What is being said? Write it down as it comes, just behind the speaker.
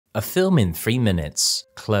A film in 3 minutes.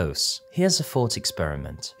 Close. Here's a thought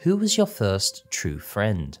experiment. Who was your first true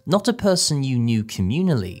friend? Not a person you knew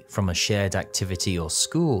communally from a shared activity or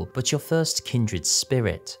school, but your first kindred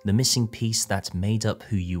spirit, the missing piece that made up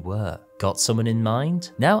who you were. Got someone in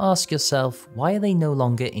mind? Now ask yourself, why are they no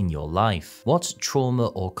longer in your life? What trauma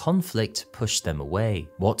or conflict pushed them away?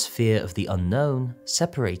 What fear of the unknown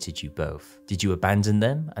separated you both? Did you abandon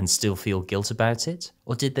them and still feel guilt about it?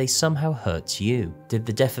 Or did they somehow hurt you? Did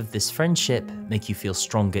the death of this friendship make you feel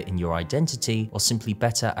stronger in your identity or simply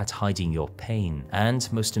better at hiding your pain?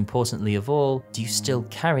 And most importantly of all, do you still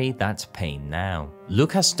carry that pain now?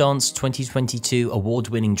 Lukas Dhont's 2022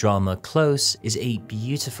 award-winning drama Close is a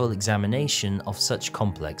beautiful examination of such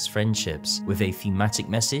complex friendships, with a thematic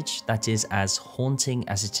message that is as haunting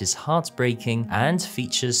as it is heartbreaking and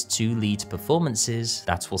features 2 lead performances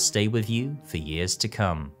that will stay with you for years to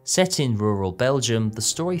come. Set in rural Belgium, the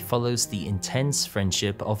story follows the intense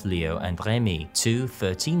friendship of Leo and Remy, 2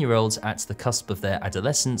 13-year-olds at the cusp of their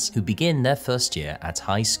adolescence who begin their first year at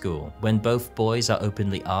high school. When both boys are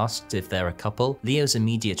openly asked if they're a couple, Leo's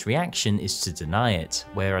immediate reaction is to deny it,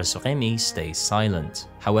 whereas Remy stays silent.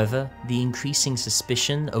 However, the increasing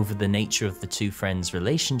suspicion over the nature of the 2 friends'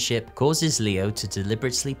 relationship causes Leo to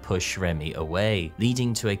deliberately push Remy away,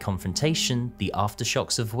 leading to a confrontation, the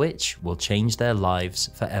aftershocks of which will change their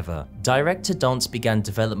lives forever. Director Dhont began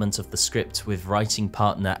development of the script with writing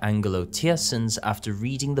partner Angelo Tiersens after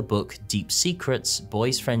reading the book Deep Secrets,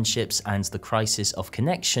 Boys' Friendships and the Crisis of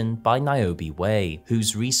Connection by Niobe Way,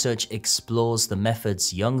 whose research explores the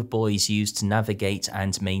methods young boys use to navigate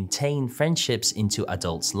and maintain friendships into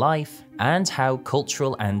adulthood life, and how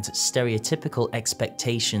cultural and stereotypical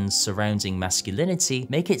expectations surrounding masculinity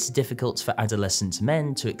make it difficult for adolescent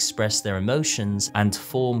men to express their emotions and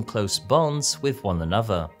form close bonds with one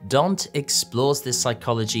another. Dhont explores this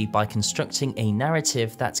psychology by constructing a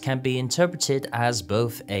narrative that can be interpreted as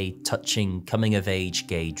both a touching coming-of-age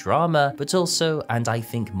gay drama, but also, and I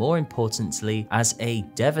think more importantly, as a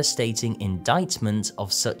devastating indictment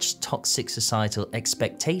of such toxic societal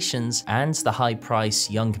expectations and the high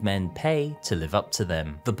price young men pay to live up to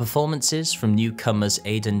them. The performances from newcomers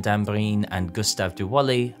Aidan Dambreen and Gustave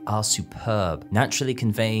Duwally are superb, naturally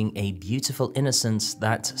conveying a beautiful innocence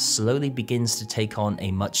that slowly begins to take on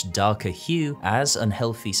a much darker hue as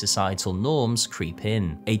unhealthy societal norms creep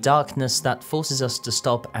in. A darkness that forces us to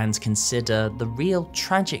stop and consider the real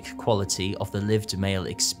tragic quality of the lived male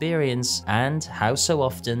experience and how so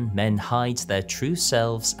often men hide their true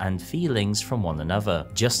selves and feelings from one another.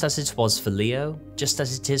 Just as it was for Leo, just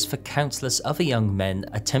as it is for countless other young men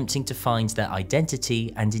attempting to find their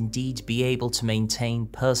identity and indeed be able to maintain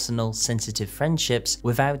personal, sensitive friendships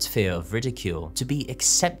without fear of ridicule, to be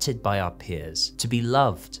accepted by our peers, to be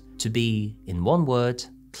loved, to be, in one word,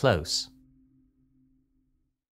 close.